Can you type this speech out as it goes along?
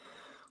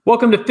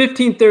Welcome to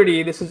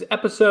 1530. This is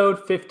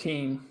episode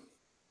 15.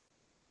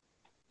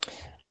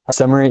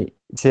 Summary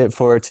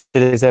for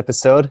today's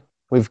episode.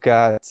 We've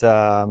got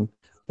Rafael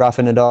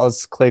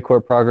Nadal's clay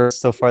court progress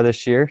so far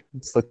this year.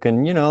 It's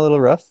looking, a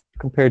little rough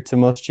compared to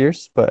most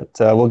years, but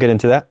we'll get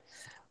into that.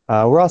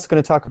 We're also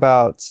going to talk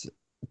about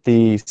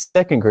the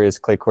second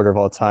greatest clay courter of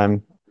all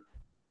time.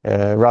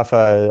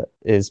 Rafa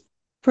is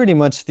pretty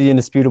much the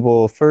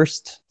indisputable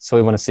first, so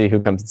we want to see who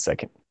comes in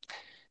second.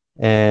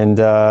 And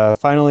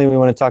finally, we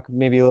want to talk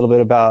maybe a little bit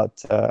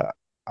about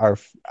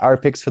our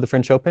picks for the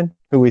French Open,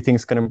 who we think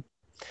is going to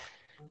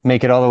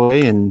make it all the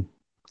way, and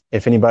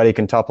if anybody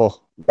can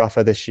topple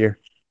Rafa this year,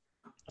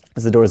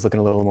 as the door is looking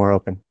a little more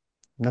open.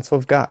 And that's what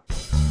we've got.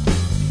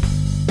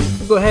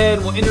 We'll go ahead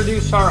and we'll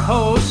introduce our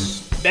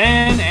hosts,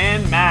 Ben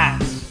and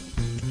Matt.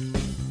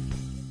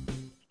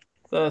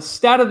 The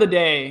stat of the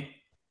day.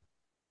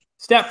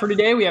 Stat for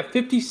today, we have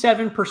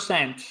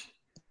 57%.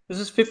 This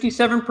is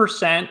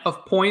 57%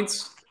 of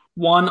points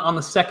won on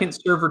the second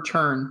serve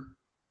return.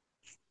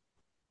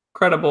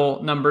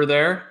 Incredible number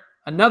there.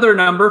 Another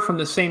number from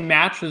the same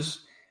match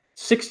is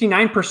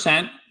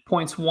 69%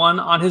 points won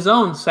on his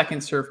own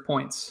second serve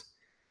points.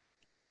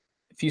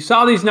 If you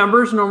saw these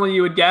numbers, normally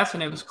you would guess,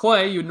 and it was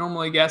clay, you would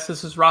normally guess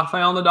this is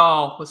Rafael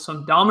Nadal with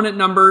some dominant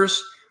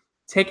numbers,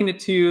 taking it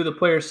to the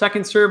player's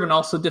second serve and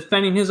also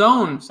defending his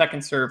own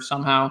second serve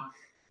somehow.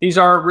 These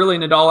are really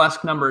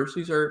Nadal-esque numbers.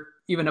 These are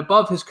even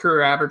above his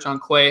career average on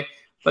clay.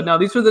 But no,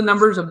 these are the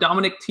numbers of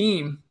Dominic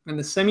Thiem in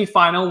the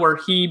semifinal where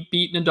he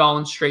beat Nadal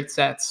in straight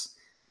sets.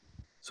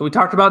 So we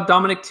talked about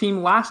Dominic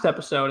Thiem last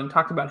episode and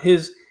talked about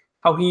his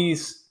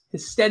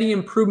steady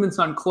improvements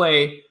on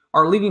clay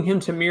are leading him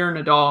to mirror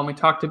Nadal. And we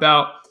talked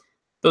about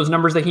those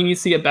numbers that he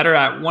needs to get better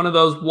at. One of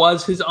those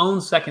was his own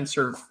second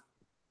serve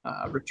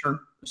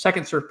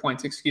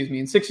points, and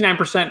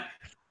 69%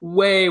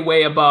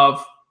 way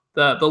above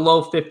the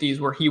low 50s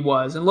where he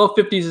was. And low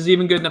 50s is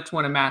even good enough to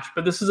win a match,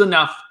 but this is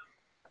enough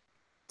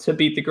to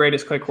beat the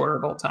greatest clay courter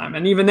of all time.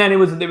 And even then it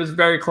was a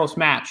very close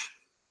match.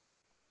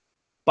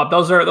 But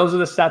those are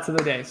the stats of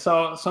the day.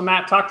 So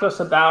Matt, talk to us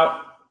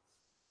about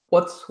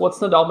what's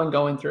Nadal been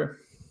going through?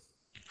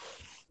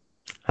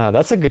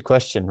 That's a good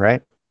question,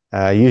 right?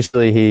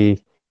 Usually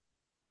he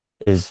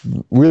is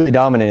really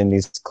dominant in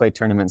these clay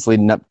tournaments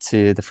leading up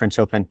to the French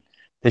Open.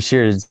 This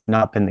year has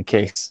not been the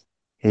case.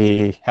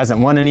 He hasn't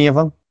won any of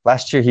them.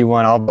 Last year he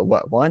won all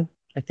but one,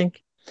 I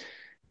think.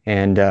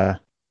 And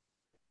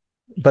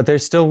but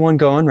there's still one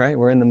going, right?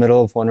 We're in the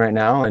middle of one right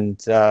now,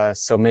 and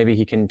so maybe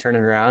he can turn it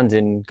around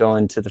and go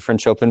into the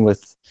French Open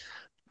with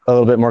a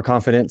little bit more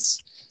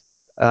confidence.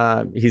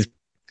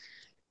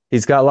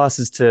 He's got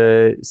losses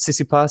to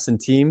Tsitsipas and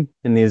Thiem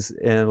in these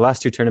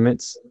last two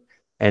tournaments,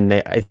 and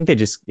I think they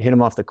just hit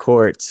him off the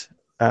court.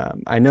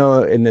 I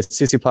know in the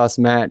Tsitsipas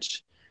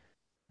match,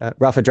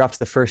 Rafa dropped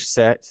the first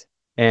set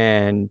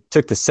and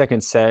took the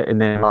second set, and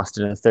then lost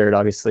it in the third,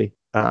 obviously.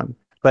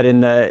 But in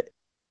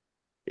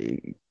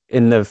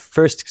the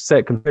first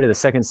set compared to the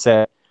second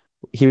set,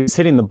 he was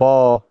hitting the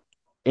ball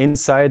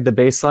inside the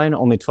baseline,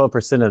 only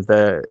 12% of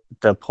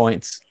the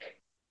points.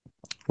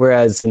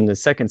 Whereas in the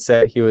second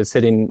set, he was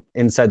hitting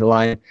inside the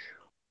line.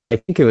 I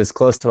think it was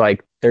close to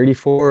like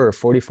 34 or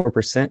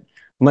 44%,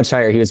 much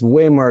higher. He was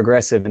way more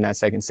aggressive in that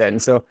second set.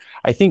 And so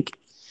I think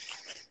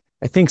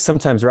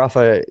sometimes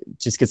Rafa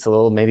just gets a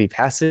little maybe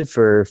passive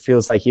or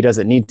feels like he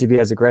doesn't need to be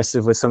as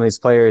aggressive with some of these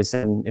players.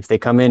 And if they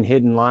come in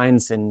hitting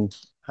lines and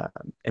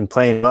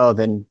playing well,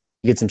 then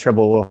he gets in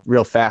trouble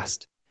real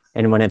fast.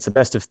 And when it's a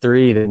best of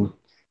three, then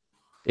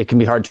it can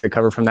be hard to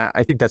recover from that.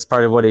 I think that's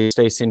part of what he's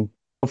facing.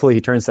 Hopefully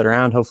he turns that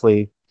around.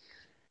 Hopefully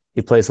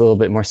he plays a little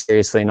bit more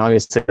seriously. And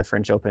obviously the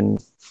French Open,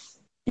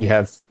 you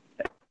have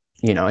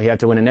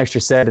to win an extra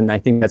set, and I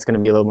think that's going to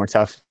be a little more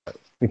tough.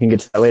 We can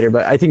get to that later,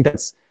 but I think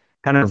that's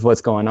kind of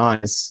what's going on.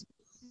 Is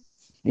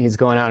he's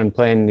going out and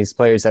playing these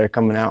players that are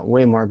coming out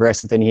way more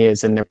aggressive than he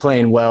is, and they're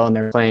playing well, and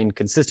they're playing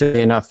consistently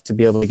enough to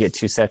be able to get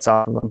two sets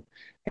off of them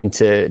and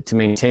to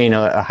maintain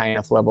a high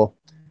enough level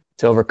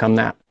to overcome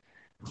that.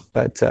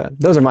 But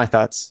those are my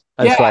thoughts.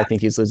 That's why I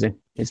think he's losing.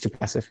 He's too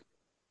passive.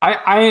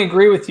 I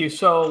agree with you.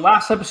 So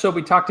last episode,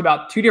 we talked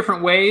about two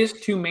different ways,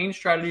 two main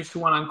strategies to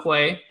win on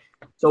clay.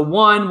 So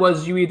one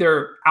was you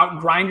either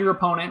outgrind your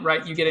opponent,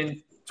 right? You get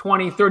in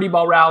 20, 30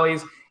 ball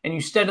rallies and you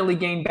steadily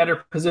gain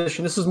better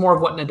position. This is more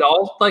of what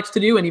Nadal likes to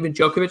do, and even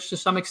Djokovic to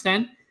some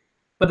extent.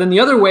 But then the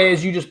other way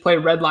is you just play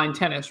red line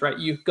tennis, right?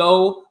 You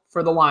go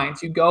for the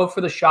lines. You go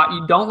for the shot.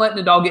 You don't let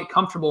Nadal get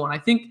comfortable. And I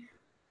think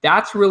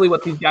that's really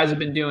what these guys have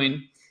been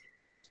doing.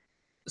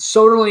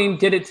 Soderling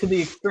did it to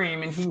the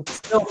extreme, and he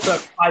still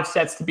took 5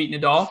 sets to beat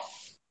Nadal.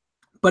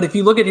 But if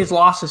you look at his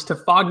losses to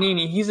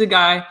Fognini, he's a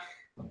guy,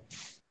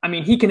 I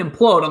mean, he can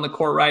implode on the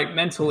court, right,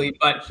 mentally,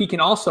 but he can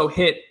also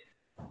hit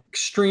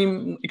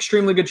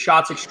extremely good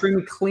shots,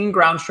 extremely clean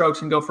ground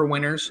strokes, and go for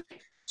winners.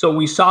 So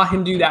we saw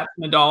him do that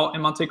to Nadal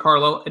in Monte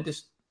Carlo.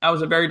 That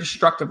was a very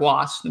destructive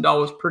loss. Nadal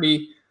was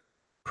pretty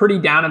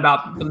down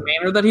about the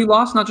manner that he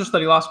lost, not just that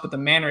he lost, but the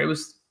manner. It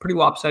was pretty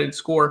lopsided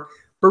score.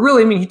 But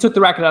really, I mean, he took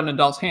the racket out of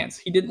Nadal's hands.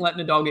 He didn't let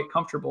Nadal get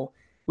comfortable.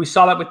 We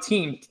saw that with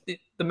Thiem.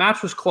 The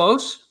match was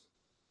close,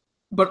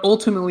 but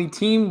ultimately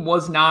Thiem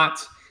was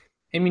not.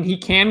 I mean, he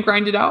can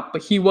grind it out,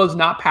 but he was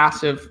not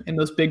passive in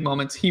those big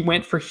moments. He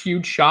went for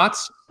huge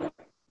shots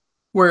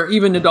where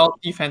even Nadal's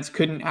defense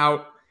couldn't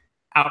out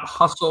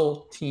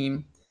hustle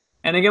Thiem.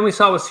 And again, we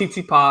saw with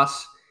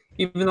Tsitsipas,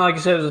 even though, like I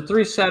said, it was a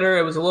 3-setter,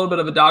 it was a little bit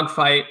of a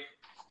dogfight.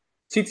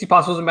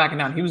 Tsitsipas wasn't backing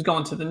down. He was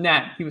going to the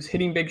net. He was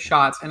hitting big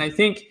shots. And I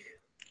think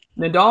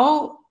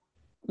Nadal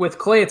with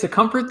clay, it's a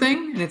comfort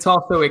thing, and it's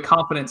also a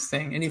confidence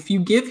thing. And if you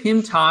give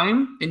him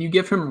time and you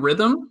give him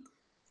rhythm,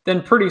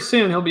 then pretty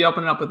soon he'll be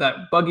opening up with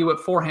that buggy whip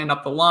forehand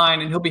up the line,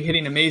 and he'll be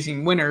hitting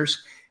amazing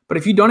winners. But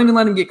if you don't even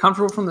let him get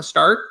comfortable from the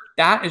start,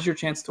 that is your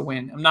chance to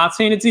win. I'm not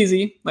saying it's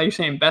easy. Like you're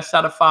saying, best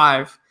out of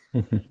 5.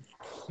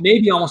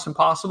 Maybe almost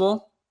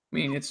impossible. I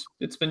mean,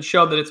 it's been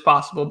shown that it's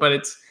possible, but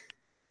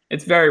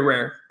it's very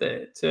rare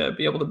to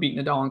be able to beat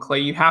Nadal and clay.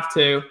 You have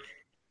to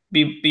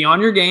be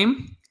on your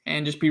game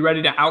and just be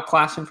ready to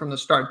outclass him from the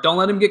start. Don't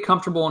let him get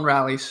comfortable in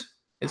rallies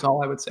is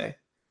all I would say.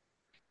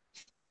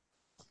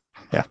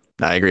 Yeah,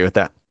 I agree with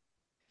that.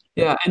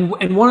 Yeah,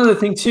 and one other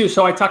thing too,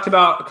 so I talked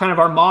about kind of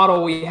our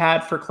model we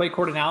had for clay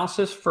court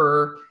analysis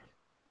for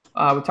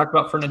we talked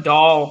about for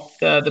Nadal,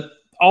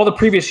 all the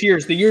previous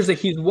years, the years that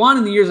he's won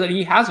and the years that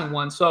he hasn't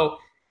won. So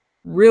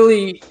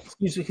really,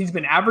 he's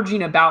been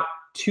averaging about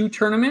 2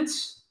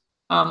 tournaments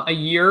a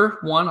year,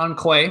 one on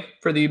clay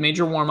for the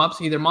major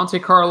warm-ups, either Monte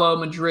Carlo,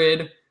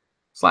 Madrid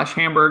 /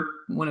 Hamburg,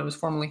 when it was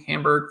formerly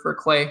Hamburg for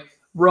clay,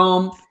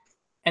 Rome,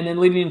 and then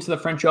leading into the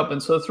French Open.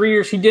 So 3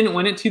 years he didn't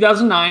win it.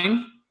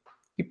 2009,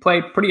 he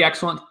played pretty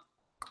excellent.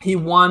 He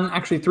won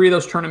actually 3 of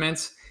those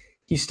tournaments.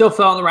 He still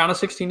fell in the round of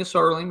 16 to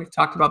Soderling. We've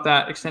talked about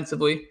that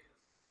extensively.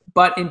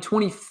 But in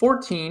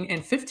 2014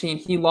 and 15,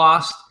 he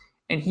lost,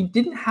 and he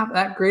didn't have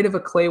that great of a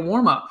clay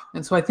warm-up.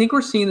 And so I think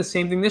we're seeing the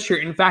same thing this year.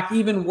 In fact,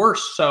 even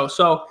worse so.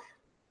 So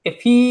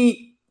if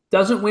he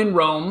doesn't win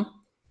Rome,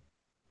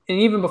 and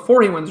even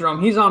before he wins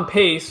Rome, he's on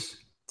pace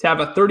to have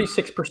a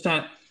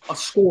 36%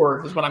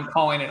 score is what I'm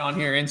calling it on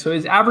here. And so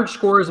his average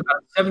score is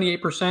about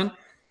 78%.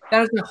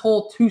 That is a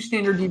whole 2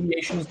 standard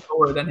deviations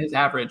lower than his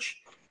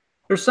average.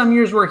 There's some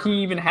years where he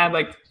even had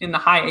like in the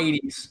high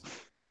 80s.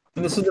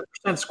 And this is a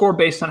percent score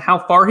based on how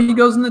far he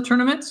goes in the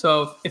tournament.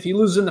 So if he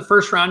loses in the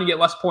first round, you get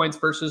less points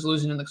versus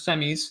losing in the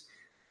semis.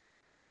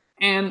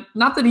 And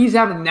not that he's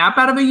having that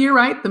bad of a year,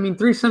 right? I mean,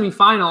 3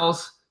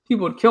 semifinals,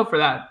 people would kill for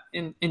that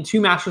in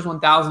 2 Masters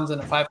 1000s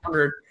and a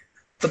 500.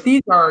 But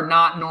these are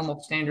not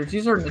normal standards.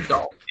 These are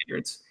Nadal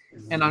standards.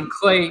 And on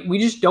clay, we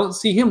just don't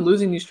see him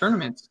losing these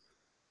tournaments.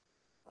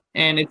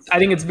 And I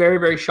think it's very,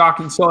 very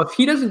shocking. So if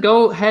he doesn't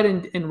go ahead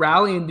and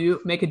rally and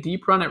make a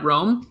deep run at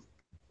Rome,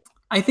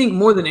 I think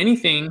more than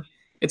anything,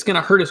 it's going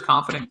to hurt his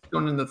confidence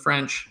going into the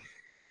French.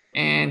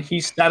 And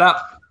he's set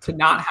up to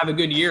not have a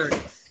good year.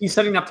 He's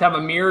setting up to have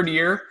a mirrored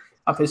year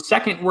of his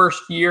second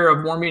worst year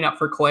of warming up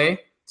for clay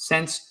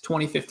since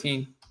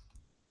 2015.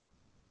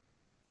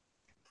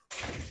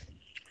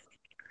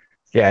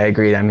 Yeah, I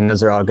agree. I mean,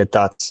 those are all good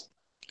thoughts.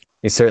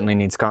 He certainly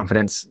needs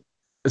confidence,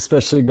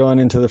 especially going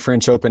into the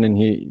French Open, and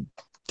he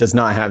does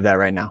not have that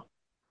right now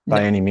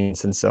by any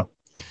means. And so,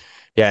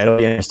 yeah, it'll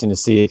be interesting to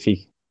see if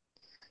he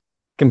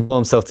can pull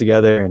himself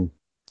together. And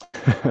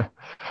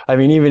I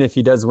mean, even if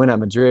he does win at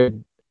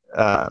Madrid,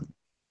 I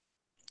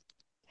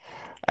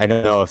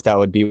don't know if that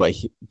would be what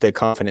the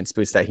confidence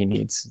boost that he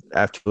needs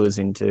after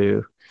losing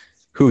to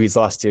who he's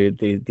lost to,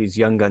 these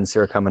young guns who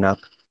are coming up.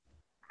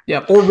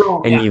 Yeah, or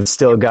Rome. And you've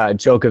still got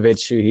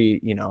Djokovic,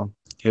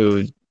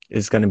 who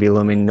is going to be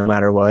looming no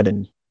matter what,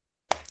 and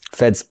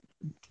Fed's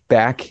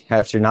back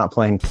after not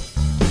playing.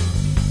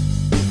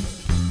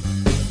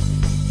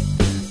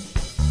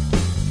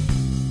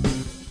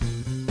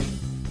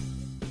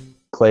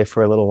 Clay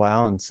for a little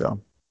while, and so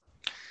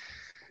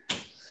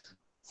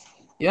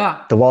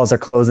yeah, the walls are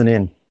closing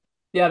in.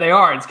 Yeah, they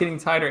are. It's getting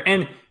tighter.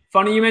 And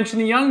funny you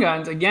mentioned the young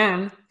guns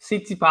again.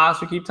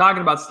 Tsitsipas, we keep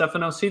talking about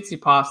Stefanos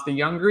Tsitsipas, the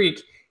young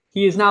Greek.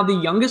 He is now the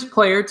youngest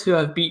player to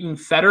have beaten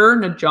Federer,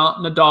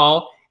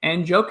 Nadal,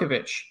 and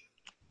Djokovic.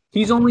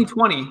 He's only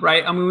 20,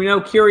 right? I mean, we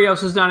know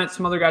Kyrgios has done it.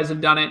 Some other guys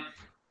have done it.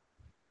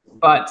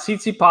 But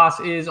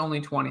Tsitsipas is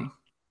only 20.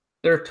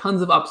 There are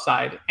tons of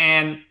upside.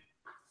 And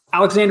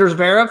Alexander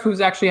Zverev, who's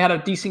actually had a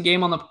decent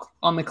game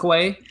on the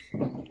clay,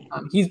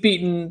 he's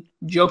beaten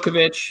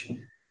Djokovic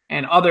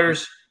and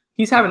others.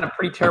 He's having a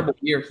pretty terrible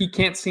year. He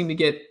can't seem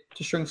to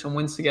string some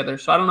wins together.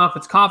 So I don't know if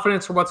it's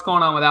confidence or what's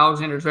going on with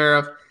Alexander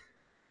Zverev.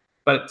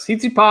 But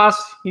Tsitsipas,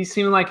 he's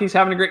seeming like he's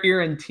having a great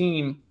year. And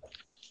Thiem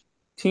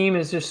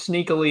is just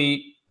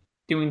sneakily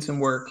doing some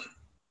work.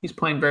 He's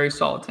playing very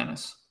solid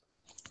tennis.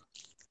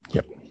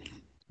 Yep.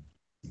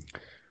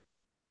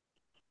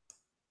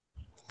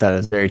 That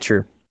is very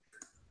true.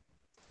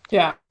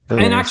 Yeah.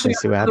 Really and actually,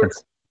 see what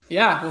happens.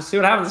 Yeah, we'll see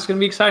what happens. It's going to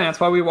be exciting.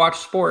 That's why we watch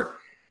sport.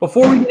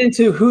 Before we get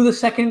into who the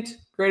second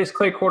greatest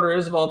clay courter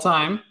is of all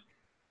time,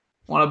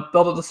 I want to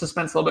build up the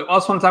suspense a little bit. I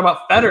also want to talk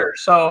about Federer.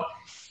 So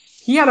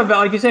he had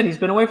like you said, he's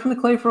been away from the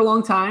clay for a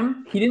long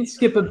time. He didn't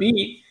skip a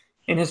beat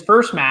in his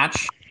first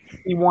match.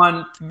 He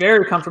won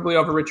very comfortably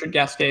over Richard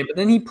Gasquet, but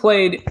then he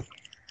played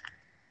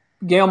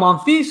Gael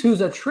Monfils,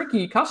 who's a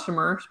tricky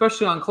customer,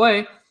 especially on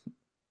clay,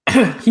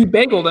 he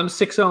bageled him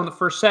 6-0 in the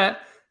first set.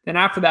 Then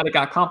after that, it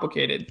got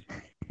complicated.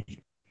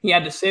 He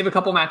had to save a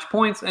couple match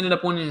points, ended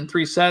up winning in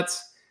 3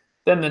 sets.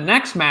 Then the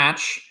next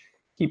match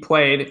he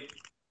played,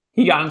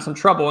 he got in some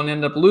trouble and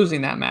ended up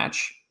losing that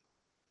match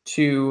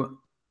to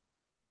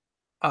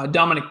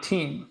Dominic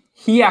Thiem.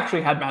 He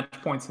actually had match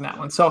points in that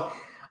one. So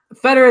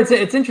Federer,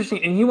 it's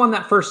interesting. And he won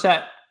that first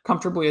set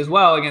comfortably as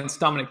well against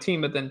Dominic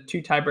Thiem, but then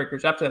 2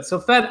 tiebreakers after that. So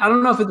Fed, I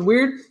don't know if it's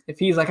weird if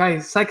he's like, I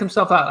psych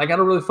himself out. I got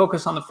to really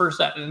focus on the first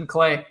set in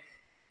clay.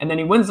 And then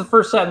he wins the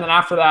first set. And then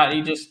after that,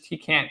 he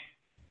can't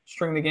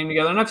string the game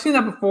together. And I've seen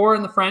that before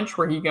in the French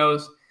where he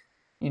goes,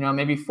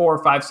 maybe 4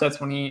 or 5 sets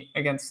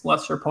against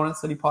lesser opponents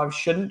that he probably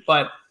shouldn't.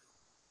 But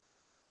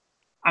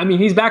I mean,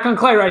 he's back on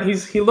clay, right?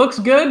 He looks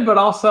good, but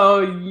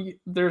also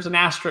there's an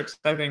asterisk.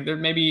 I think there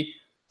may be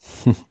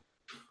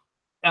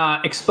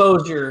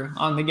exposure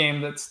on the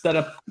game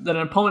that an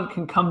opponent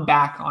can come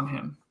back on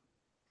him.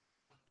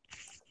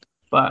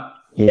 But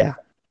yeah,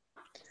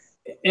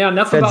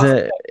 enough Fed's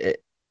about.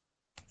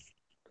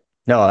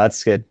 No,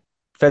 that's good.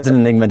 Fed's an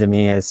enigma to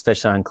me,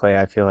 especially on clay.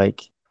 I feel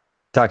like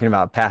talking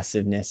about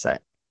passiveness, I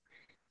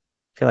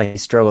feel like he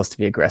struggles to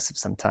be aggressive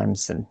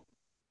sometimes, and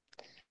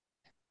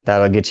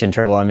that'll get you in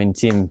trouble. I mean,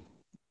 Thiem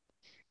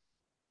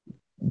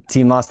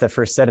lost that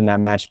first set in that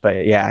match,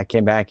 but yeah, I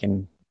came back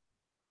and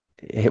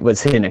it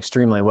was hitting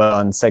extremely well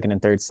in second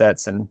and third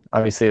sets, and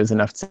obviously it was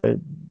enough to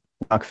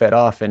knock Fed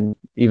off and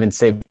even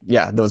save,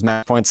 those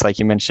match points like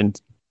you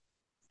mentioned.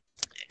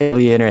 It'll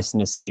be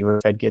interesting to see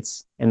where Fed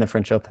gets in the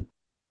French Open.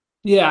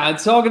 Yeah,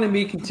 it's all going to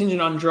be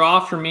contingent on draw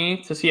for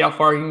me to see how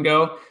far he can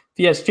go. If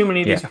he has too many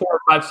of these 4 or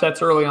 5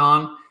 sets early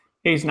on,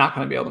 he's not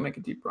going to be able to make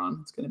a deep run.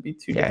 It's going to be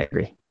too difficult. I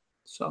agree.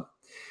 So,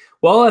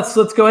 well, let's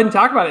go ahead and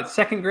talk about it.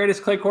 Second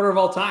greatest clay quarter of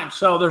all time.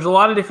 So there's a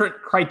lot of different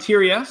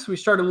criteria. So we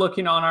started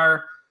looking on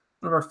one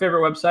of our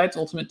favorite websites,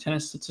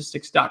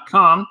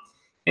 ultimatetennisstatistics.com,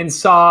 and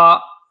saw,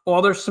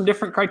 well, there's some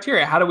different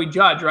criteria. How do we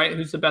judge, right?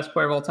 Who's the best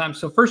player of all time?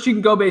 So first you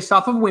can go based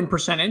off of win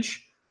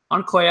percentage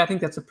on clay. I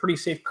think that's a pretty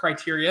safe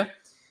criteria.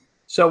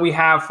 So we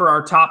have for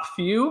our top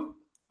few,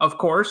 of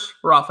course,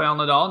 Rafael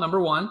Nadal,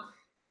 number 1,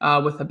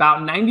 with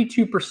about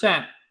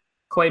 92%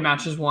 clay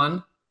matches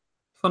won.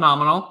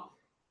 Phenomenal.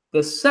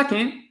 The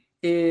second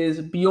is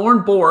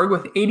Bjorn Borg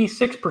with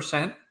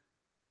 86%.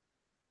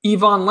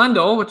 Ivan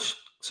Lendl, which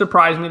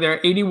surprised me there,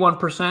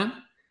 81%.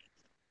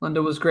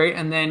 Lendl was great.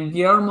 And then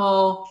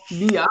Guillermo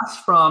Diaz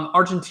from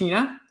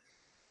Argentina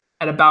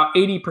at about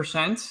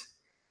 80%.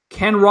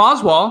 Ken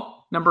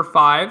Roswell, number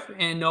 5,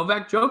 and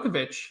Novak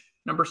Djokovic,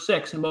 number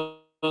 6. And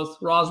both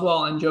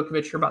Roswell and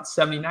Djokovic are about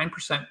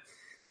 79%.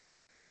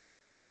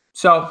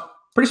 So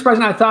pretty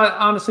surprising. I thought,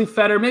 honestly,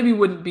 Federer maybe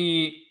wouldn't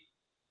be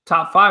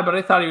top 5, but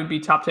I thought he would be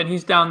top 10.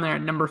 He's down there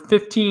at number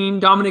 15.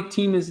 Dominic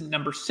Thiem is at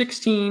number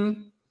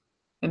 16.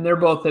 And they're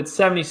both at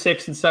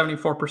 76 and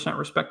 74%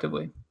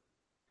 respectively.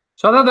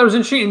 So I thought that was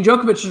interesting. And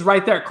Djokovic is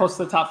right there, close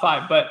to the top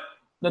 5. But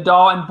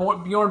Nadal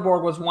and Bjorn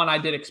Borg was one I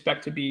did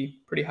expect to be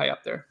pretty high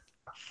up there.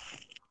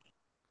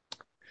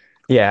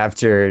 Yeah,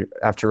 after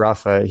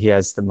Rafa, he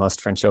has the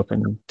most French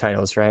Open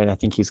titles, right? I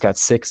think he's got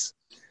 6.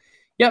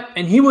 Yep,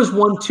 and he was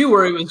one too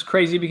where it was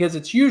crazy because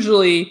it's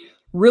usually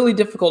really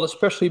difficult,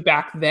 especially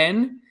back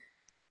then.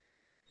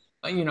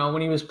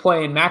 When he was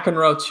playing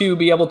McEnroe to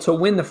be able to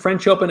win the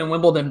French Open and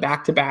Wimbledon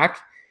back-to-back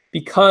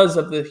because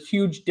of the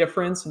huge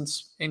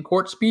difference in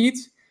court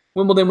speeds.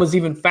 Wimbledon was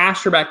even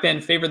faster back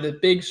then, favored the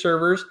big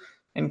servers,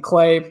 and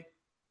clay.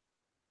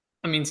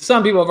 I mean,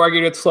 some people have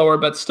argued it's slower,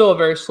 but still a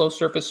very slow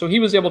surface. So he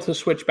was able to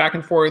switch back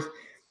and forth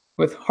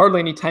with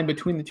hardly any time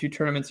between the 2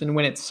 tournaments and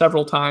win it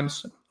several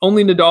times.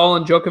 Only Nadal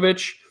and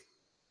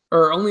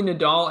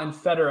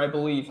Federer, I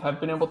believe, have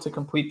been able to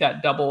complete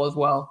that double as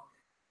well,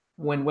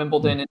 win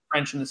Wimbledon and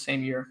French in the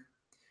same year.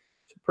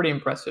 So pretty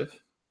impressive.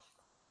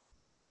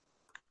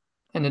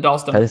 And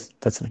Nadal's done.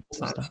 That's nice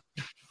stuff.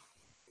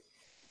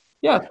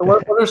 Yeah. So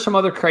what are some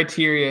other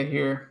criteria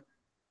here?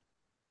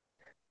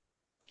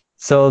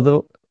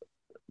 So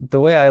the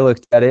way I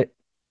looked at it,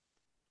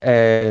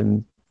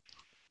 and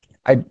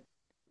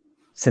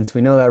since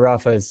we know that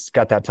Rafa's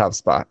got that top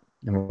spot,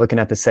 and we're looking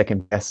at the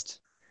second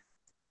best,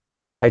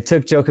 I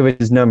took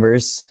Djokovic's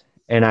numbers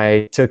and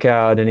I took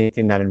out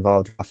anything that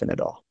involved Rafa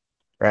Nadal,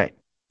 right?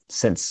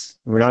 Since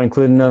we're not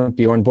including them,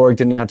 Bjorn Borg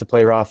didn't have to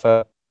play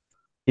Rafa.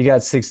 He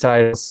got 6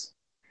 titles.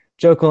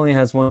 Djoko only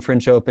has 1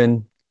 French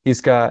Open.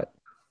 He's got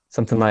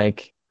something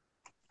like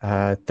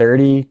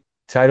 30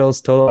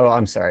 titles total. Oh,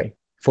 I'm sorry.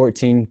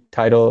 14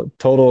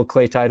 total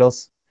clay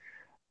titles.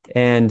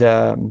 And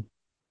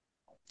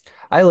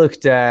I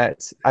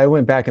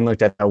went back and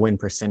looked at the win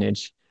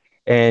percentage.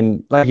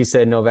 And like you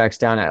said, Novak's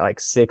down at like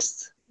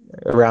 6th,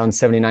 around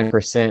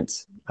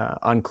 79%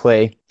 on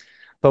clay.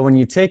 But when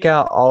you take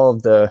out all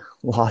of the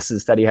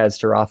losses that he has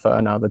to Rafa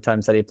and all the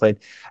times that he played,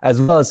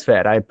 as well as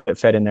Fed, I put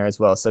Fed in there as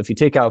well. So if you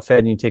take out Fed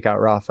and you take out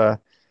Rafa,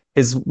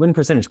 his win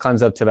percentage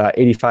climbs up to about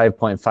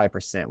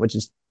 85.5%, which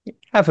is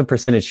half a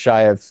percentage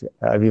shy of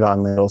Ivan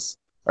Lendl's,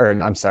 or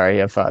I'm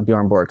sorry, of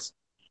Bjorn Borg's.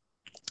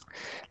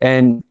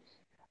 And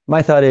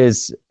my thought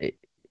is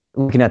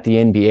looking at the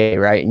NBA,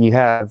 right? And you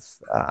have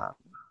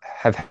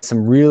had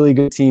some really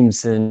good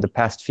teams in the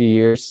past few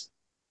years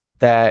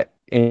that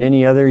in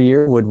any other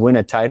year would win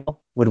a title,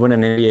 would win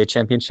an NBA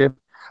championship.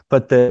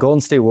 But the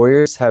Golden State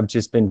Warriors have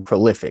just been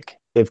prolific.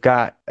 They've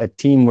got a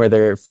team where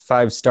their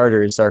 5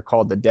 starters are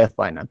called the death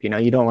lineup.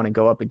 You don't want to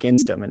go up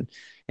against them.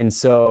 And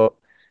so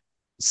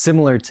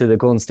similar to the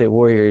Golden State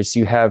Warriors,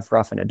 you have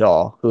Rafael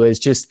Nadal, who has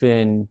just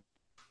been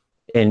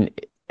in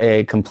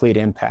a complete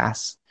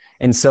impasse.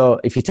 And so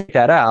if you take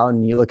that out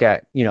and you look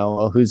at,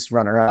 who's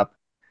runner up,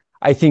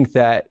 I think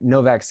that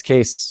Novak's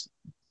case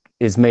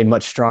is made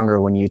much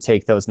stronger when you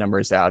take those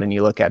numbers out and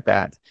you look at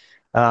that.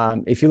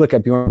 If you look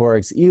at Bjorn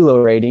Borg's ELO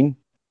rating,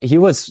 he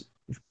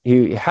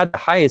had the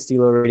highest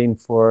ELO rating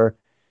for,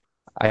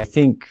 I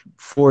think,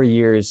 4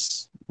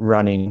 years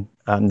running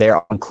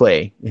there on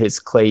clay, his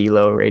clay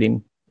ELO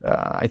rating,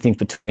 I think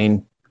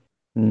between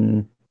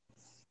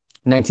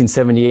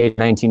 1978 and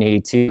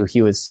 1982, he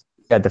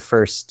had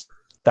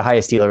the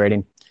highest ELO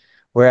rating.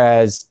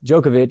 Whereas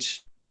Djokovic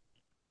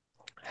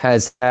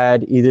has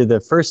had either the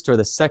first or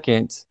the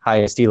second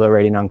highest ELO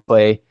rating on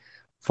clay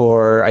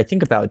for, I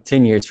think, about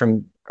 10 years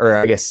or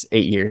I guess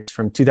 8 years,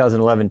 from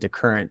 2011 to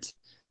current.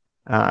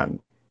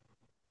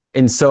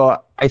 And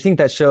so I think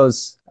that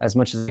shows, as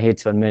much as I hate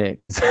to admit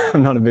it,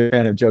 I'm not a big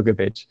fan of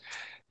Djokovic,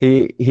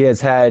 he has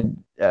had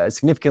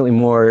significantly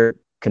more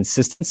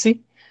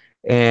consistency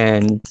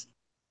and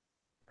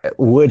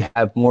would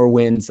have more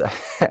wins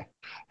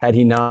had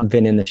he not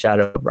been in the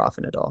shadow of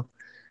Rafa Nadal.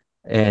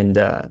 And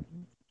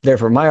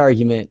therefore, my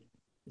argument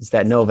is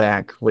that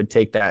Novak would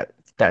take that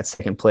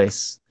second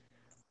place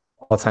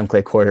all-time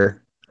clay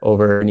quarter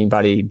over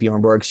anybody.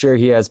 Bjorn Borg, sure,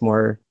 he has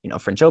more,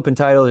 French Open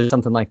titles or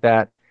something like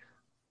that.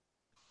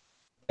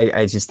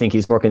 I just think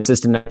he's more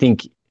consistent. I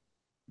think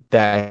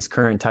that his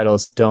current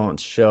titles don't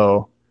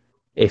show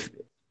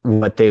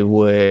what they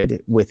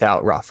would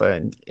without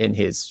Rafa in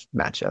his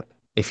matchup.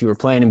 If you were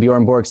playing in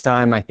Bjorn Borg's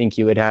time, I think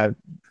you would have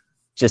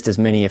just as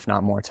many, if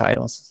not more,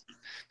 titles.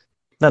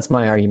 That's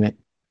my argument.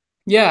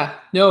 Yeah,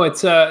 no,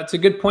 it's a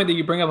good point that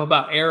you bring up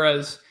about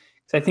eras.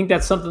 I think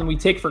that's something we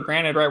take for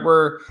granted, right?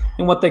 We're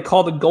in what they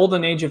call the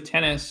golden age of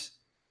tennis,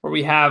 where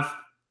we have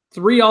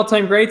 3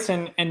 all-time greats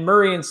and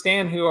Murray and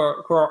Stan who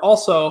are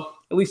also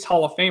at least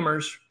Hall of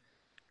Famers,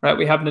 right?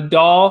 We have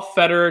Nadal,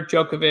 Federer,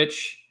 Djokovic,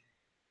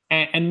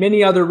 and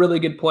many other really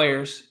good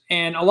players.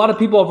 And a lot of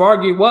people have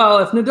argued, well,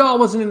 if Nadal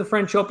wasn't in the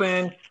French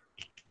Open,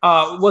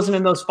 wasn't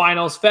in those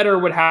finals,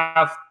 Federer would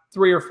have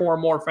 3 or 4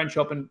 more French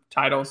Open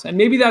titles. And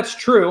maybe that's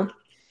true,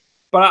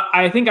 but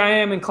I think I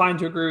am inclined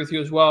to agree with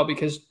you as well,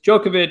 because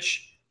Djokovic,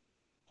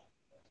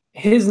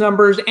 his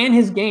numbers and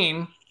his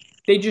game,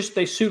 they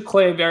suit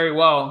clay very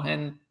well.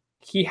 And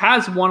he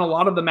has won a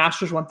lot of the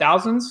Masters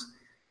 1000s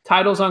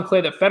titles on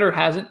clay that Federer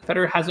hasn't.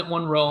 Federer hasn't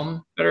won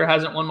Rome. Federer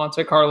hasn't won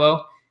Monte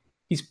Carlo.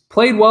 He's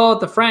played well at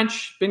the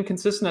French, been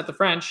consistent at the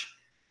French,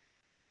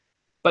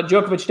 but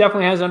Djokovic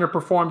definitely has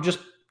underperformed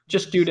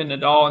just due to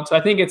Nadal. And so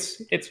I think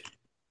it's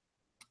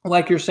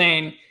like you're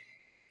saying,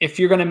 if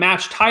you're going to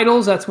match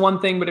titles, that's one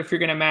thing, but if you're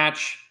going to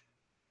match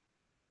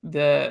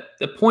the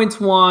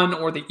points won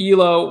or the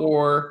ELO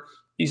or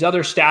these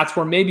other stats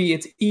where maybe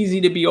it's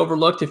easy to be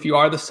overlooked if you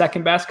are the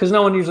second best, because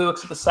no one usually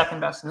looks at the second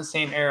best in the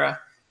same era.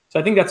 So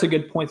I think that's a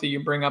good point that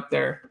you bring up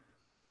there.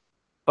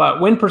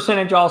 But win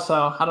percentage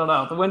also, I don't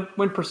know. The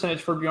win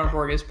percentage for Bjorn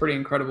Borg is pretty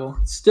incredible.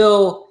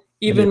 Still,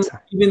 even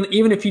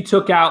if you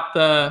took out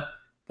the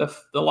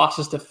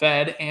losses to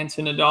Fed and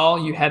to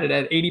Nadal, you had it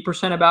at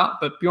 80% about.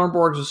 But Bjorn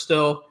Borg's is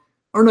still,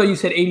 or no, you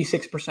said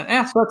 86%.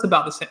 Yeah, so that's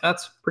about the same.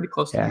 That's pretty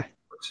close to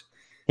Borg's.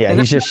 Yeah, and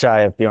he's just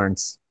shy of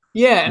Bjorn's.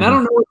 Yeah, and I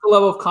don't know what the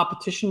level of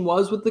competition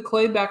was with the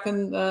clay back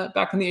in the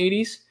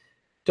 80s.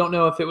 Don't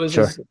know if it was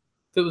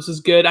as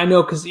good. I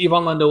know because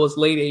Ivan Lendl was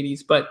late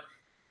 80s, but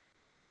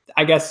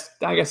I guess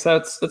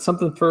that's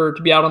something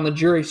to be out on the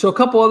jury. So a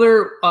couple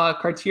other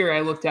criteria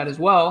I looked at as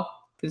well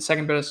for the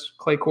second best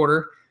clay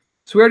quarter.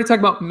 So we already talked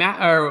about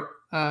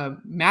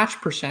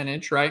match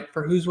percentage, right,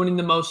 for who's winning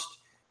the most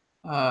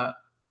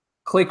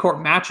clay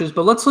court matches.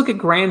 But let's look at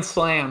Grand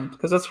Slam,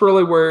 because that's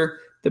really where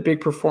the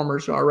big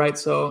performers are, right?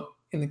 So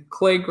in the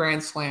clay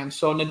Grand Slam.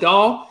 So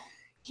Nadal,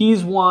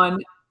 he's won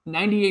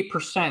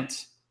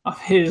 98% of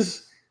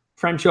his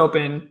French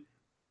Open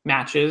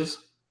matches.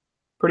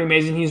 Pretty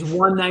amazing. He's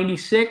won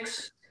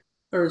 96,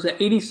 or is it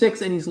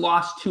 86, and he's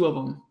lost 2 of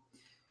them.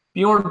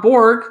 Bjorn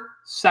Borg,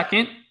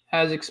 second,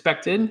 as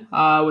expected,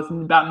 with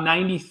about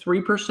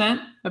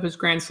 93% of his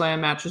Grand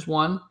Slam matches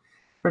won.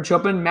 French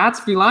Open. Mats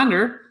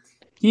Wilander,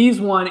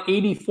 he's won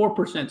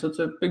 84%, so it's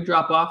a big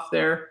drop off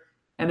there.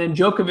 And then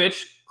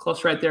Djokovic,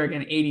 close right there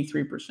again,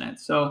 83%.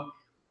 So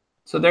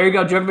there you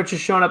go. Djokovic is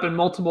showing up in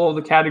multiple of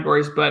the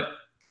categories, but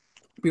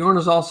Bjorn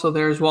is also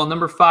there as well.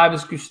 Number 5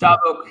 is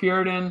Gustavo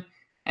Kuerten,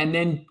 and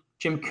then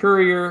Jim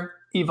Courier,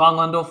 Ivan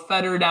Lendl,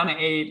 Federer down to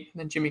 8, and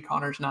then Jimmy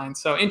Connors 9.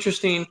 So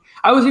interesting.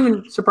 I was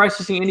even surprised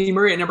to see Andy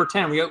Murray at number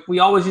 10. We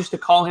always used to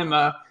call him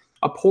a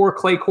poor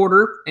clay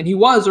quarter, and he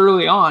was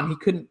early on. He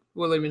couldn't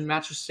really even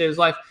match to save his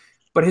life.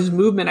 But his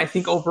movement, I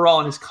think, overall,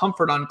 and his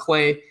comfort on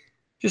clay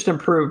just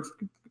improved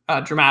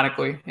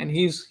dramatically, and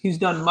he's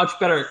done much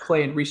better at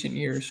clay in recent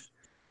years.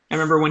 I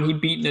remember when he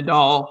beat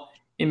Nadal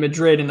in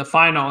Madrid in the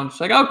final, and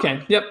it's like,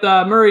 okay, yep,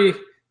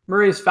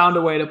 Murray's found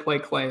a way to play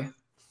clay.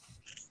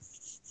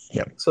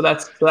 Yep. So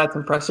that's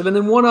impressive. And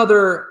then one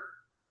other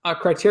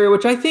criteria,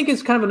 which I think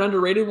is kind of an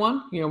underrated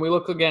one. You know, we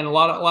look again a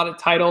lot of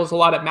titles, a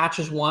lot of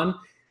matches won,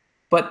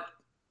 but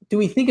do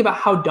we think about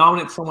how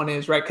dominant someone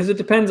is, right? Because it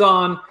depends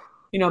on,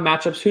 you know,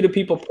 matchups. Who do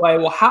people play?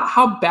 Well,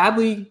 how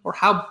badly or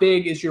how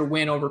big is your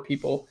win over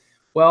people?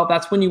 Well,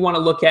 that's when you want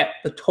to look at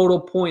the total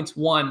points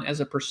won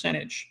as a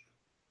percentage.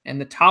 And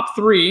the top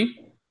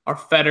three are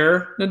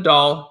Federer,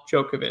 Nadal,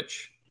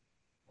 Djokovic.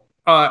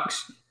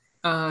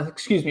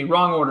 Excuse me,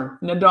 wrong order.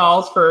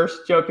 Nadal's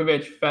first,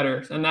 Djokovic,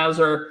 Federer's. And those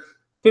are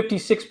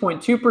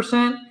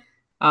 56.2%,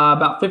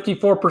 about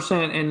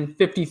 54%, and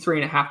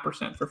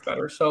 53.5% for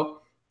Federer.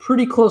 So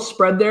pretty close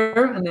spread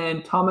there. And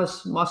then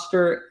Thomas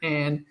Muster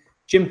and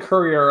Jim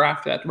Courier are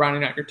after that,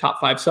 rounding out your top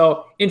five.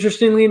 So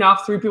interestingly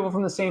enough, three people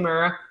from the same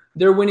era,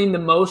 they're winning the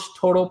most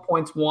total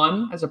points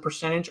won as a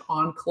percentage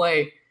on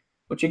clay,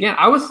 which again,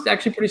 I was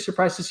actually pretty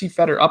surprised to see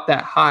Federer up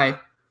that high.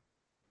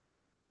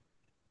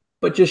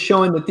 But just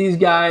showing that these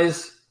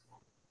guys,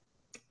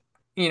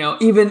 you know,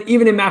 even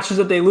in matches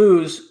that they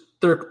lose,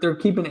 they're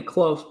keeping it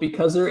close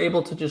because they're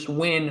able to just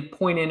win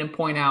point in and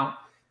point out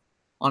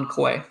on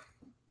clay.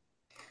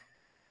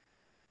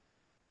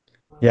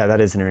 Yeah,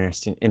 that is an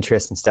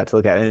interesting stat to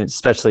look at, and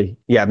especially,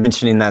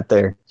 mentioning that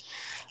they're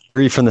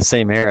three from the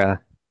same era.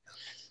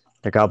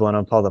 They're gobbling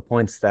up all the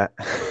points that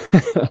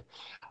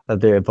that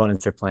their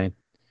opponents are playing.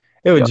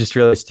 It would just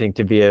really stink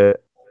to be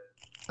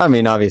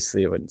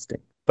obviously it wouldn't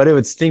stink, but it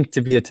would stink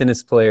to be a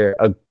tennis player,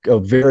 a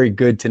very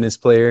good tennis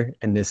player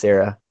in this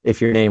era, if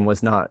your name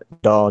was not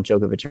Nadal,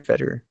 Djokovic, or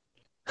Federer.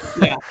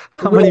 Yeah.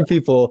 How many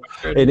people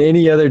at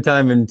any other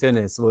time in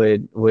tennis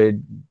would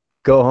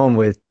go home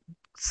with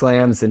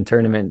slams and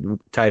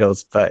tournament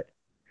titles, but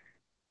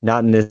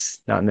not in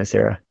this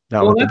era.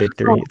 Not with the big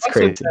three. It's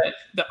crazy.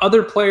 The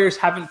other players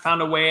haven't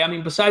found a way. I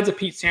mean, besides a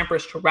Pete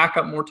Sampras, to rack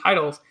up more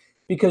titles,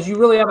 because you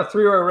really have a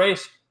three-way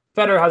race.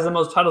 Federer has the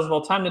most titles of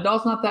all time.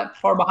 Nadal's not that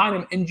far behind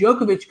him, and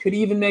Djokovic could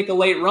even make a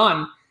late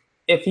run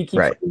if he keeps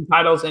winning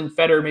titles and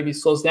Federer maybe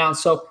slows down.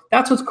 So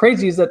that's what's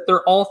crazy, is that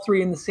they're all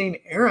three in the same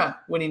era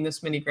winning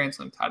this many Grand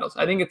Slam titles.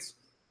 I think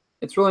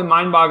it's really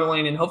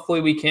mind-boggling, and hopefully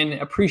we can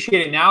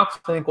appreciate it now, because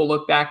I think we'll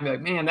look back and be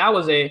like, man, that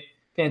was a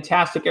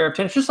fantastic era of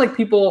tennis. Just like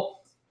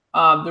people,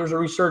 there's a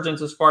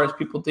resurgence as far as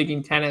people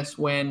digging tennis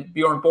when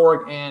Bjorn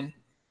Borg and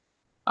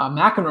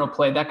McEnroe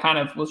played. That kind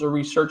of was a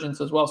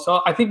resurgence as well.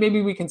 So I think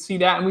maybe we can see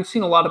that, and we've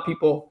seen a lot of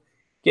people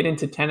get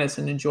into tennis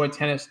and enjoy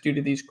tennis due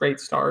to these great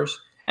stars.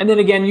 And then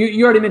again,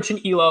 you already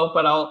mentioned ELO,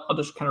 but I'll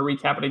just kind of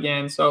recap it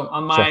again. So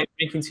on my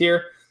rankings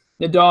here,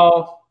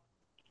 Nadal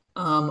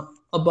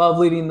above,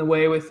 leading the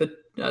way with the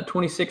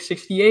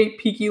 26.68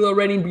 peak ELO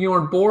rating.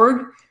 Bjorn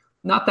Borg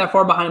not that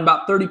far behind,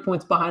 about 30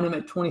 points behind him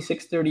at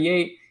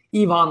 26.38.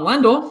 Ivan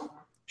Lendl,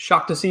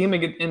 shocked to see him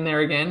in there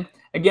again.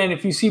 Again,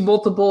 if you see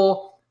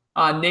multiple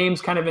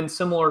names kind of in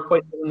similar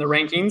places in the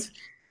rankings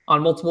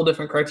on multiple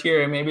different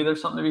criteria, maybe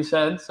there's something to be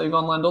said. So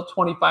Ivan Lendl,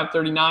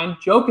 25.39.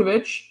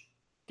 Djokovic,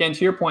 again,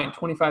 to your point,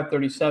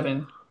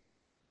 25.37.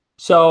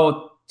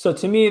 So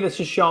to me, this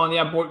is showing,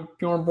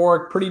 Bjorn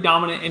Borg pretty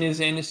dominant in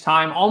his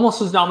time,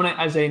 almost as dominant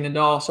as a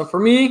Nadal. So for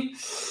me,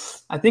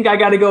 I think I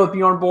got to go with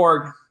Bjorn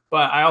Borg,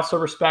 but I also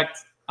respect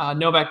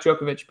Novak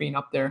Djokovic being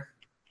up there.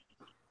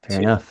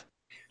 Fair enough.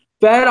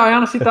 Fed, I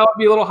honestly thought would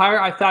be a little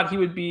higher. I thought he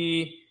would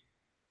be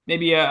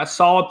maybe a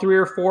solid 3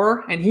 or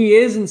 4, and he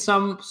is in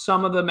some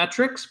of the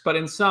metrics, but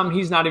in some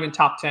he's not even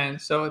top 10.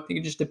 So I think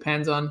it just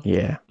depends on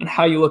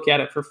how you look at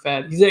it for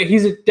Fed.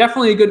 He's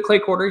definitely a good clay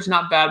courter. He's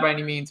not bad by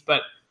any means,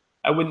 but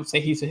I wouldn't say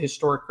he's a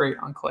historic great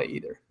on clay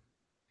either.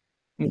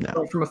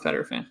 No. From a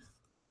Federer fan.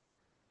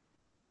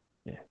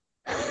 Yeah.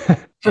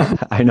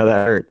 I know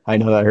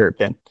that hurt,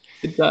 Ben.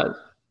 It does.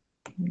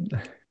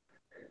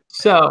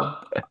 So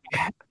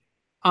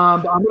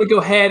I'm going to go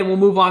ahead and we'll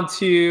move on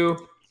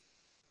to.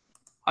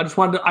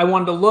 I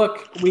wanted to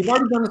look. We've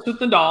already done this with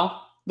Nadal,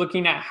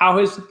 looking at how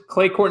his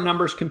clay court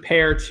numbers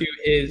compare to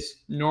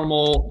his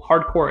normal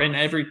hard court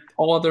and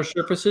all other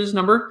surfaces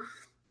number.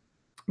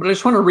 But I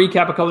just want to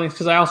recap a couple things,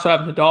 because I also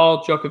have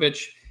Nadal,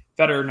 Djokovic,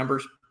 Federer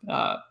numbers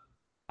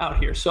out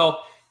here. So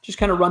just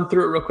kind of run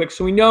through it real quick.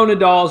 So we know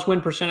Nadal's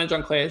win percentage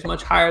on clay is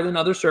much higher than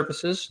other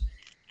surfaces.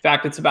 In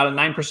fact, it's about a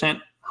 9%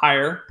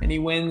 higher, and he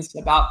wins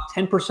about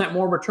 10%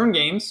 more return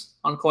games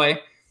on clay.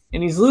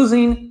 And he's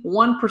losing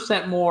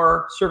 1%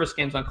 more service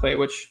games on clay,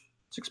 which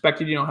is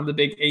expected. You don't have the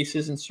big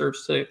aces and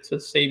serves to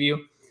save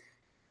you.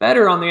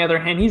 Federer, on the other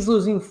hand, he's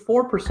losing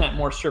 4%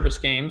 more service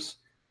games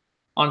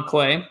on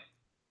clay.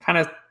 Kind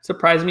of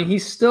surprised me. He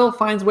still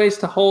finds ways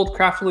to hold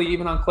craftily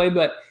even on clay,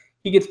 but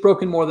he gets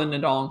broken more than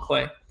Nadal on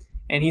clay.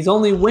 And he's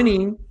only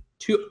winning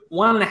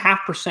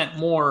 1.5%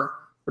 more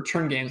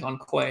return games on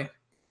clay.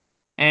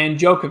 And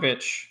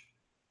Djokovic,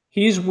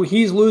 he's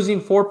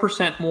losing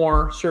 4%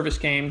 more service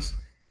games,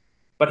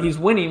 but he's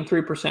winning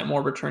 3%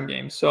 more return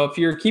games. So if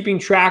you're keeping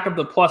track of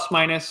the plus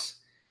minus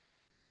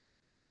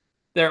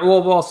there.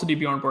 We'll also do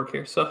Bjorn Borg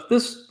here. So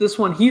this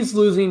one, he's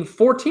losing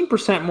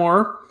 14%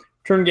 more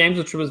return games,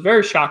 which was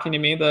very shocking to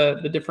me,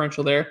 the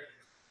differential there.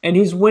 And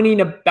he's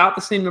winning about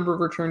the same number of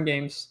return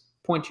games,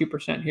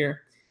 0.2%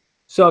 here.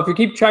 So if you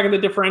keep track of the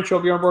differential,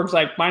 Bjorn Borg's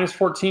like minus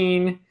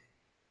 14.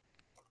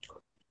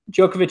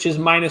 Djokovic is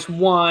minus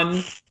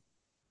 1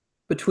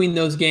 between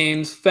those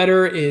games.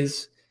 Federer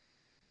is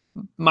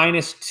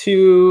minus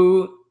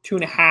 2,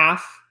 2.5.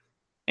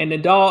 And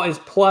Nadal is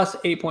plus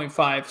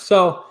 8.5.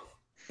 So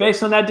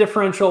based on that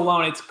differential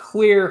alone, it's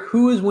clear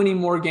who is winning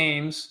more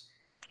games,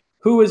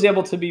 who is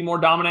able to be more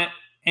dominant,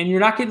 and you're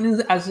not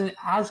getting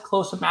as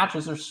close of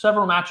matches. There's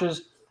several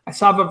matches. I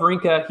saw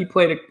Wawrinka. He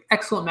played an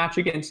excellent match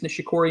against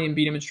Nishikori and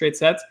beat him in straight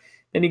sets.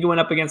 Then he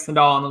went up against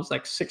Nadal, and it was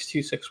like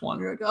 6-2, 6-1.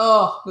 You're like,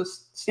 oh,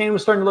 this stand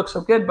was starting to look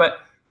so good, but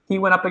he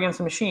went up against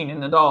a machine in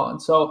Nadal.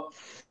 And so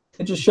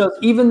it just shows,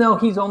 even though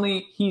he's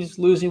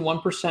losing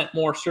 1%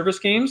 more service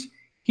games,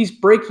 he's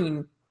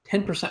breaking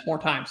 10% more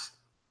times.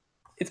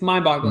 It's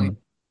mind-boggling.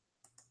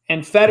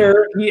 And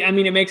Federer,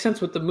 it makes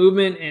sense with the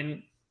movement,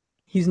 and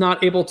he's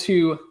not able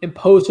to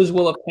impose his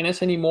will of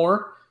tennis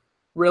anymore.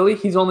 Really,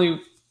 he's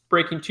only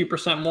breaking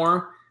 2%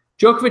 more.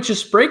 Djokovic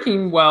is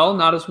breaking well,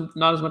 not as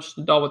much as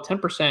Nadal with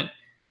 10%.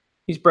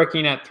 He's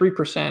breaking at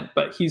 3%,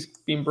 but he's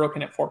being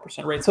broken at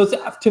 4% rate. So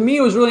to me,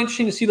 it was really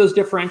interesting to see those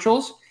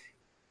differentials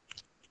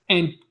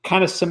and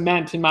kind of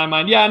cement in my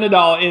mind,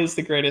 Nadal is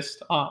the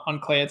greatest on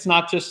clay. It's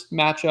not just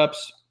matchups.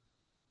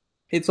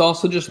 It's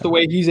also just the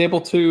way he's able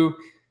to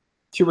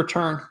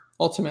return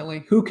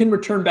ultimately. Who can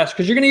return best?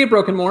 Because you're going to get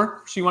broken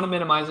more, so you want to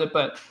minimize it,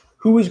 but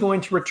who is going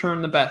to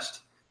return the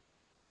best?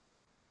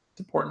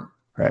 It's important.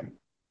 Right.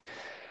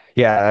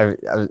 Yeah,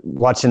 I was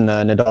watching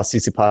the Nadal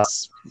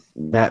Tsitsipas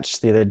match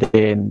the other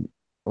day, and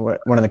one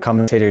of the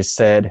commentators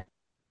said,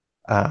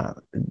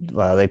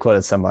 they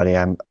quoted somebody.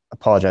 I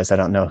apologize, I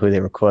don't know who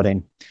they were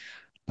quoting,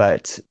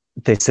 but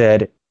they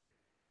said,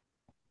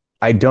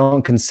 I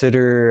don't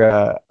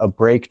consider a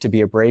break to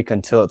be a break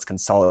until it's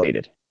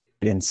consolidated.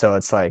 And so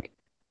it's like,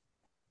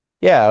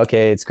 yeah,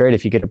 okay, it's great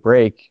if you get a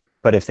break,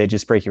 but if they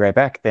just break you right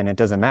back, then it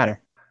doesn't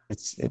matter.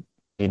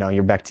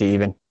 You're back to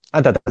even.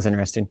 I thought that was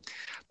interesting.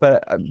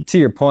 But to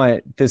your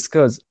point, this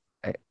goes,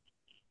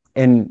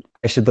 and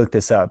I should look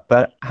this up,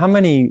 but how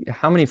many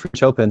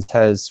French Opens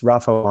has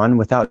Rafa won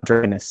without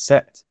drawing a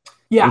set?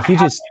 Yeah,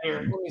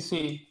 let me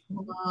see.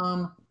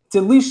 It's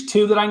at least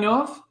 2 that I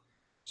know of.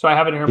 So I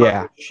have it here on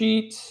my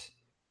sheet.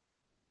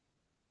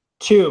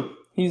 2.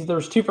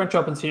 There's 2 French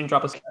Opens he didn't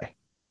drop a set.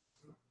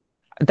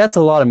 That's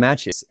a lot of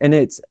matches.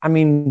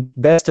 And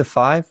best of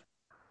 5,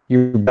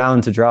 you're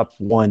bound to drop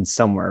one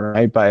somewhere,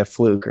 right? By a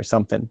fluke or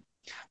something.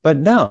 But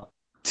no,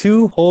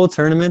 2 whole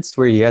tournaments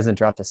where he hasn't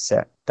dropped a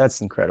set. That's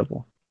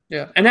incredible.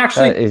 Yeah. And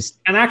actually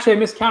I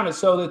miscounted.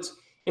 So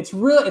it's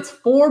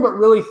 4, but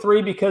really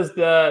 3 because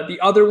the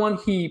other one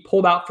he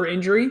pulled out for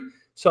injury.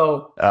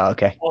 So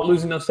okay.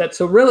 Losing those sets.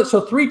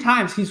 So 3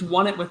 times he's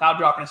won it without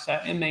dropping a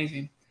set.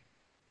 Amazing.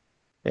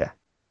 Yeah.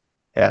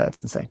 Yeah, that's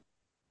insane.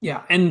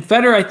 Yeah, and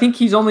Federer, I think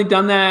he's only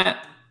done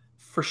that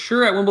for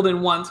sure at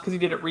Wimbledon once because he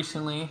did it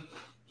recently.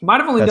 He might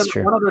have only done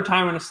it one other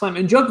time in a slam.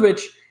 And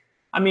Djokovic,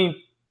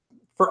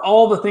 for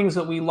all the things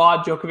that we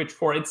laud Djokovic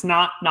for, it's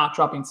not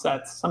dropping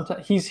sets.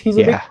 Sometimes he's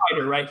a big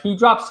fighter, right? He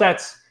drops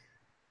sets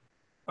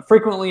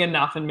frequently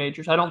enough in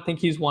majors. I don't think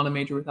he's won a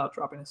major without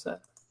dropping a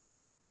set.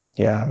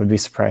 Yeah, I would be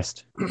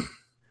surprised.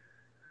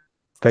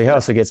 But he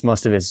also gets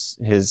most of his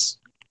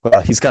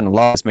he's gotten a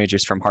lot of his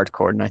majors from hard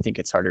court, and I think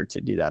it's harder to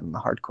do that on the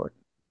hard court.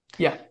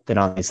 Yeah. Than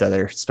on these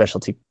other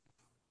specialty.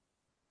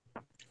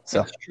 So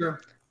that's true.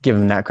 Give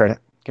him that credit.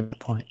 Give him the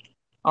point.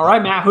 All right,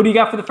 Matt. Who do you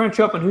got for the French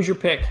Open? Who's your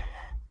pick?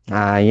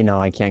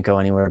 I can't go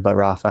anywhere but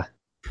Rafa.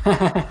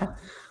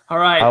 All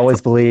right. I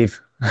always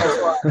believe.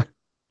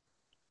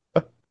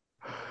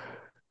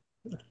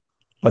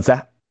 What's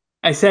that?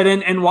 I said,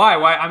 and why?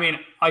 Why?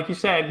 Like you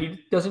said,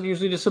 he doesn't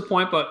usually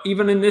disappoint, but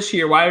even in this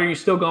year, why are you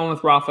still going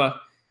with Rafa?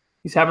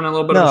 He's having a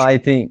little bit of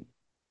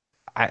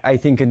I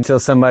think until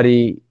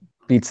somebody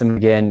beats him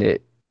again,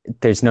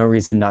 there's no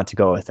reason not to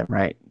go with him,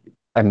 right?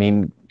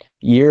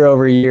 Year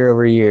over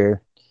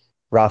year,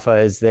 Rafa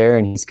is there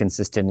and he's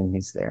consistent and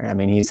he's there.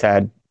 He's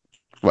had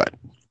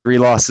 3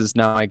 losses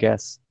now, I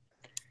guess,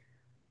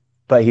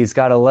 but he's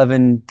got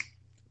 11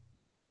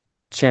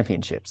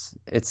 championships.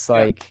 It's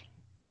like,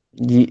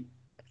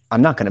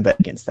 I'm not going to bet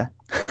against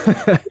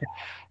that.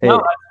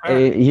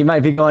 He might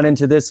be going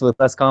into this with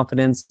less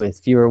confidence, with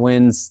fewer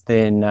wins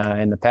than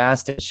in the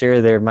past. Sure,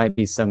 there might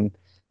be some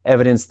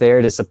evidence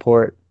there to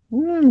support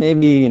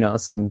maybe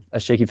a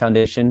shaky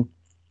foundation,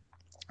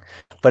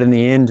 but in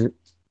the end,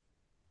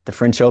 the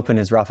French Open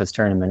is Rafa's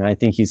tournament, and I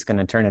think he's going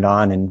to turn it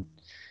on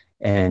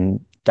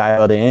and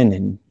dial it in.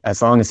 And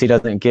as long as he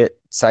doesn't get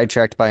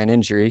sidetracked by an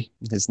injury,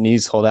 his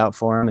knees hold out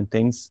for him and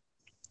things,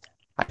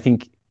 I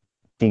think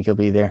he'll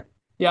be there.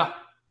 Yeah.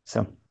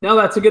 So no,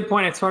 that's a good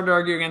point. It's hard to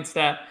argue against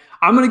that.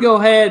 I'm going to go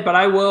ahead, but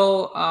I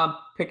will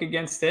pick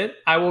against it.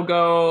 I will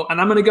go, and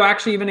I'm going to go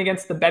actually even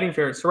against the betting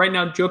favorite. So right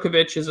now,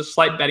 Djokovic is a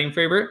slight betting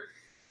favorite.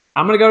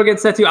 I'm going to go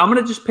against that too. I'm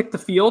going to just pick the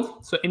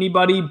field. So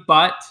anybody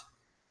but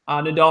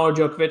Nadal or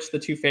Djokovic, the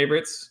two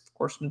favorites. Of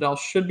course, Nadal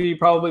should be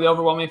probably the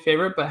overwhelming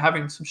favorite, but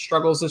having some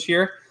struggles this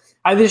year.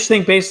 I just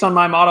think based on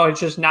my model, it's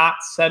just not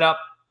set up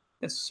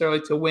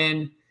necessarily to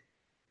win.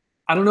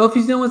 I don't know if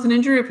he's dealing with an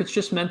injury, if it's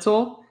just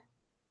mental,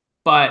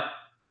 but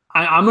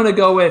I'm going to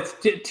go with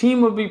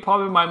team would be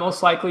probably my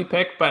most likely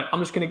pick, but I'm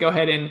just going to go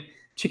ahead and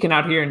chicken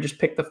out here and just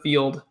pick the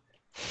field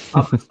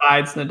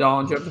besides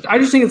Nadal and Djokovic. I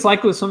just think it's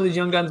likely with some of these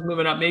young guns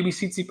moving up. Maybe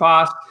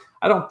Tsitsipas.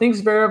 I don't think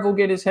Zverev will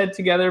get his head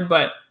together,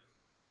 but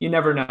you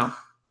never know.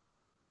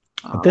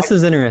 This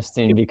is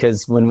interesting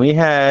because when we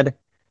had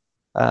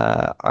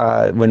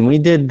when we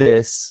did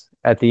this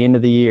at the end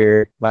of the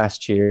year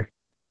last year,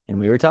 and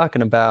we were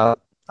talking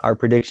about our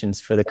predictions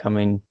for the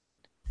coming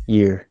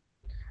year,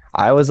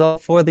 I was all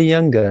for the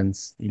young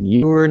guns, and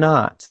you were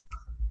not.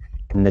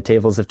 And the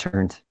tables have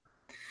turned.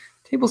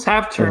 Tables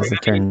have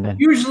turned.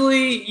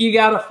 Usually, you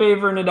got to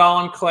favor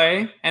Nadal and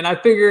Clay, and I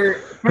figure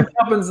French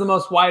Open's the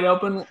most wide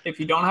open if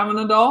you don't have a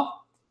Nadal.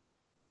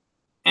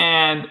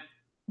 And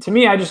to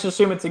me, I just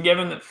assume it's a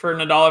given for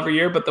Nadal every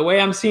year. But the way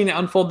I'm seeing it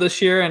unfold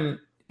this year, and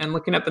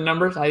looking at the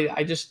numbers,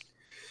 I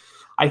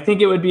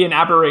think it would be an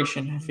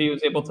aberration if he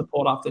was able to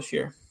pull it off this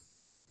year.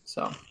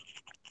 So,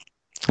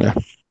 yeah,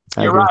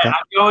 you're right.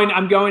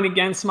 I'm going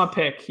against my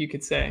pick, you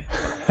could say.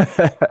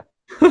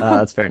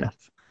 That's fair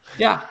enough.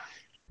 Yeah.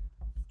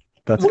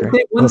 That's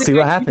great. We'll see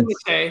what happens.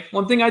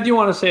 One thing I do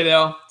want to say,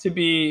 though, to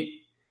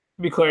be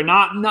clear,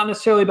 not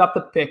necessarily about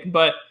the pick,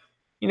 but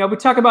we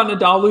talk about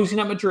Nadal losing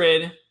at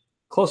Madrid,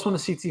 close one to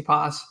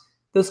Tsitsipas.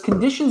 Those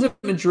conditions at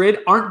Madrid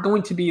aren't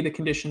going to be the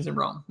conditions in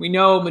Rome. We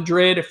know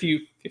Madrid, if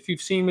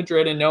you've seen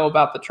Madrid and know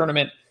about the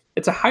tournament,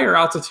 it's a higher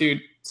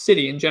altitude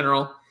city in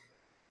general.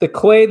 The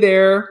clay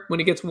there, when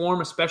it gets warm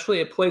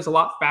especially, it plays a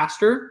lot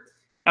faster.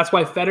 That's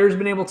why Federer's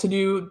been able to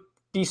do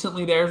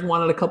decently there. He's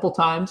won it a couple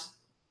times.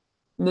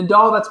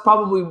 Nadal, that's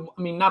probably,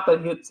 not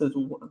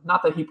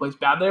that he plays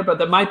bad there, but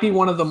that might be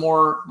one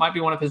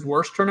of his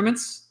worst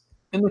tournaments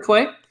in the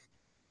clay.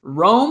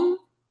 Rome,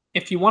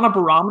 if you want a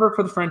barometer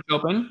for the French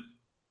Open,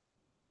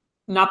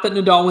 not that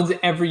Nadal wins Rome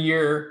every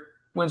year,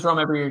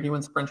 he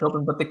wins the French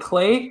Open, but the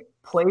clay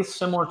plays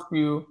similar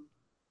to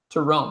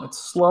Rome. It's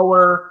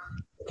slower,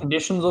 the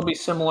conditions will be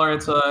similar,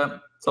 it's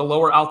a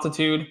lower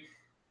altitude.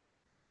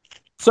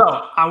 So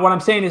what I'm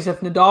saying is if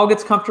Nadal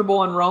gets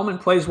comfortable in Rome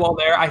and plays well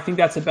there, I think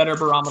that's a better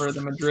barometer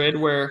than Madrid,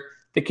 where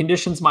the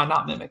conditions might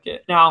not mimic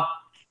it. Now,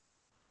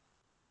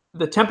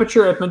 the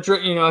temperature at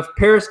Madrid, if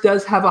Paris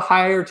does have a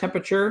higher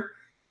temperature,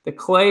 the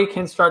clay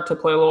can start to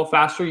play a little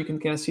faster. You can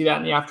kind of see that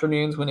in the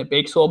afternoons when it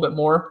bakes a little bit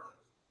more.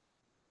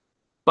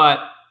 But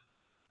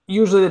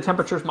usually the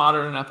temperature is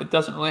moderate enough. It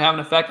doesn't really have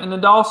an effect. And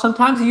Nadal,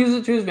 sometimes he uses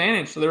it to his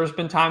advantage. So there's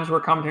been times where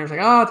commentators are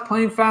like, it's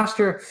playing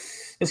faster.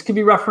 This could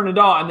be rough for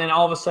Nadal. And then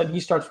all of a sudden he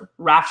starts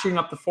ratcheting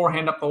up the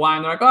forehand up the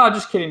line. They're like,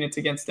 just kidding. It's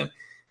against him.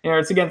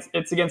 It's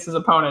against his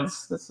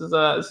opponents. This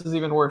is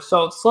even worse.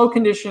 So slow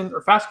conditions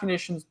or fast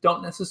conditions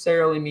don't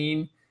necessarily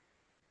mean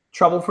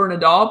trouble for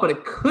Nadal, but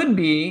it could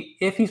be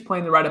if he's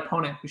playing the right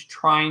opponent who's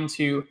trying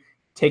to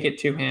take it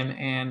to him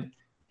and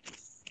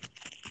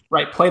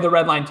play the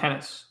red line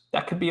tennis.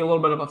 That could be a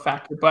little bit of a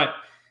factor, but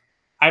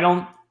I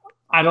don't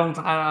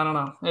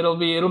know. It'll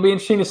be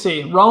interesting to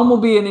see. Rome will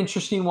be an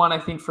interesting one, I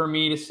think, for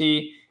me to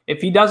see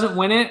if he doesn't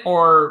win it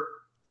or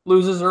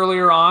loses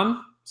earlier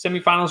on,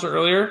 semifinals or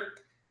earlier.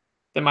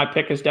 Then my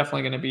pick is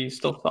definitely going to be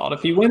still solid.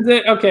 If he wins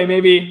it, okay,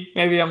 maybe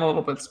I'm a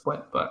little bit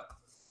split, but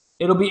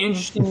it'll be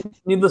interesting,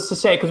 needless to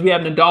say, because we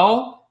have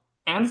Nadal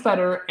and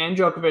Federer and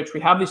Djokovic. We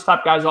have these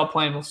top guys all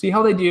playing. We'll see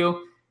how they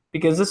do,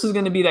 because this is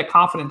going to be that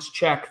confidence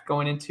check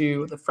going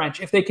into the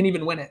French, if they can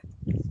even win it,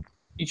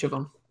 each of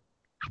them.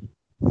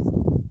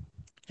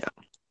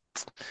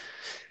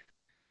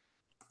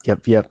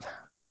 Yep.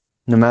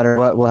 No matter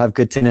what, we'll have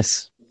good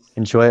tennis.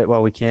 Enjoy it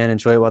while we can.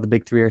 Enjoy it while the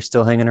big three are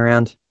still hanging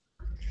around.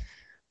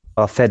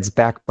 While Fed's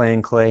back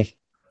playing clay.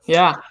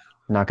 Yeah.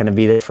 Not going to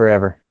be there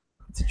forever.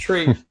 It's a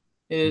treat. It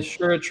is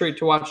sure a treat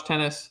to watch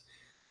tennis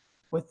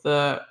with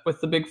the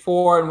big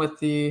four and with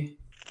the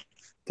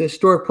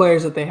historic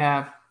players that they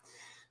have.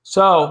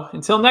 So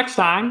until next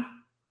time,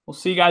 we'll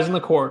see you guys in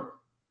the court.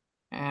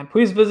 And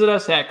please visit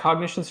us at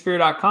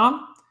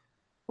cognitionsphere.com,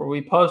 where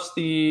we post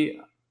the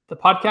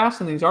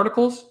podcast and these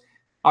articles.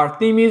 Our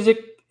theme music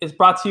is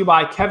brought to you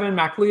by Kevin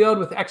MacLeod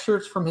with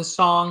excerpts from his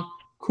song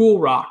Cool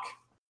Rock.